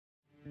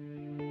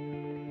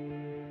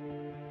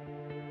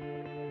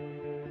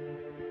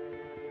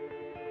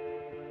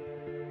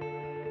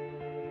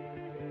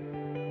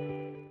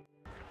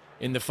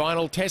in the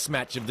final test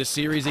match of the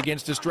series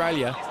against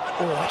Australia.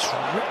 Oh, it's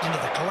ripped into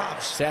the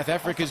gloves. South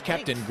Africa's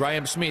captain,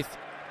 Graeme Smith,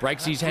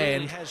 breaks his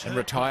hand and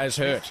retires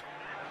hurt.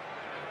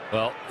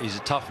 Well, he's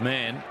a tough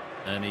man,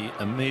 and he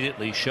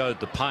immediately showed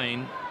the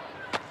pain.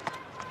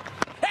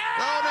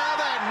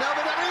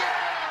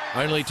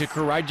 Only to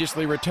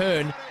courageously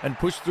return and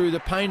push through the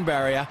pain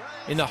barrier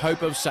in the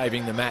hope of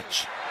saving the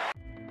match.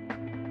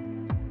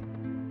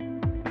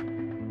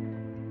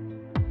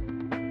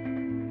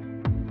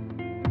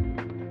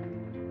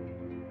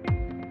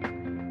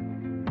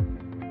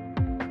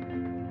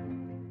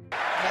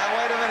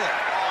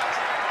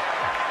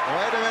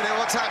 Wait a minute,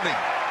 what's happening?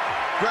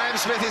 Graeme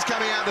Smith is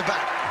coming out the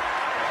back.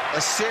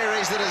 A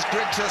series that has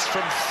gripped us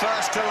from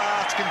first to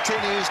last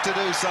continues to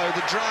do so.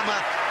 The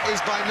drama is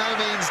by no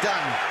means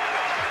done.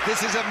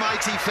 This is a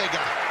mighty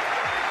figure.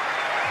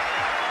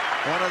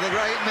 One of the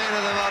great men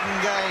of the modern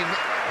game,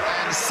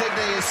 and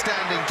Sydney is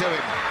standing to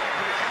him.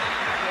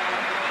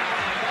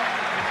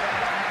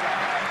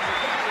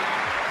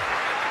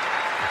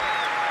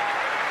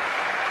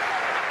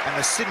 And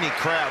the Sydney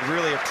crowd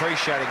really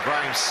appreciating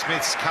Graeme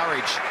Smith's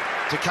courage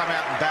to come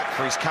out and bat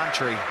for his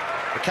country.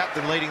 The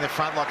captain leading the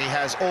front like he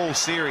has all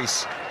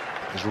series.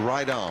 His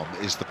right arm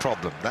is the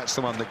problem. That's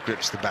the one that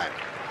grips the bat.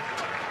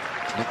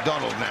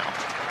 McDonald now.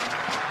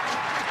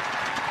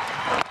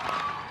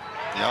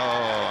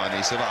 Oh, and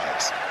he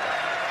survives.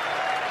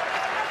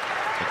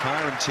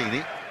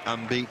 Cricinfo,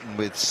 unbeaten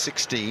with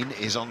 16,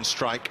 is on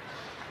strike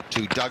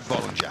to Doug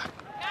Bollinger.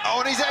 Oh,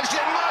 and he's actually...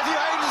 Matthew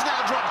Hayden's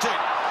now dropped it.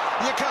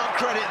 You can't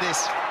credit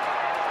this.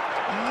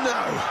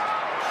 No.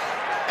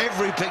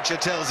 Every picture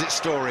tells its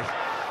story.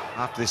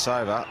 After this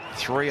over,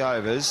 3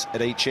 overs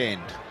at each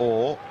end,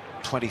 or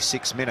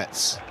 26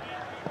 minutes.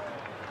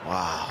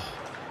 Wow,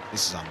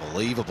 this is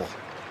unbelievable.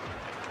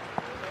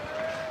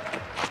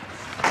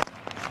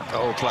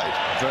 Oh, played.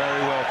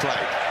 Very well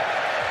played.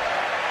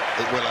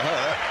 It will have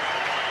hurt.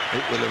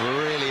 It will have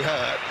really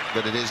hurt,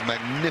 but it is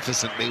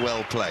magnificently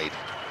well played.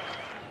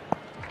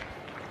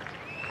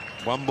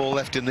 1 ball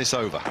left in this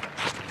over.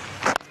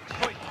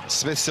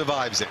 Smith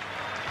survives it.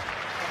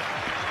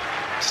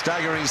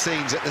 Staggering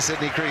scenes at the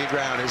Sydney Cricket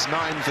Ground. It's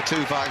 9 for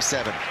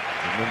 257.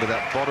 Remember,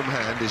 that bottom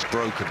hand is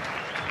broken.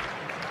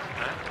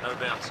 No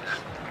bounces.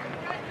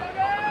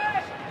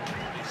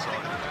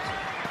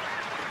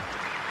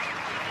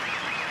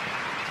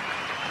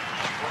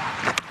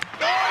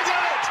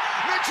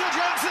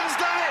 Johnson's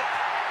done it!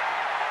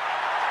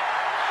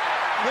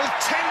 With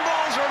 10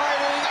 balls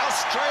remaining,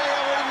 Australia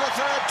win the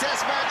 3rd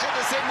test match at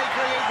the Sydney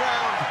Cricket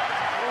Ground.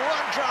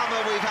 What drama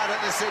we've had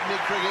at the Sydney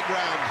Cricket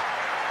Ground.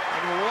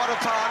 And what a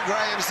part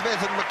Graeme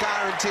Smith and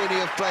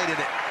Cricinfo have played in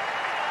it.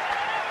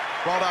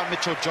 Well done,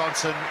 Mitchell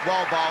Johnson.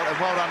 Well bowled, and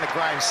well done to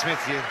Graeme Smith.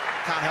 You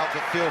can't help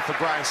but feel for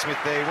Graeme Smith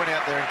there. He went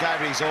out there and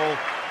gave it his all.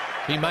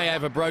 He may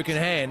have a broken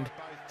hand,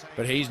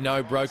 but he's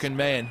no broken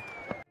man.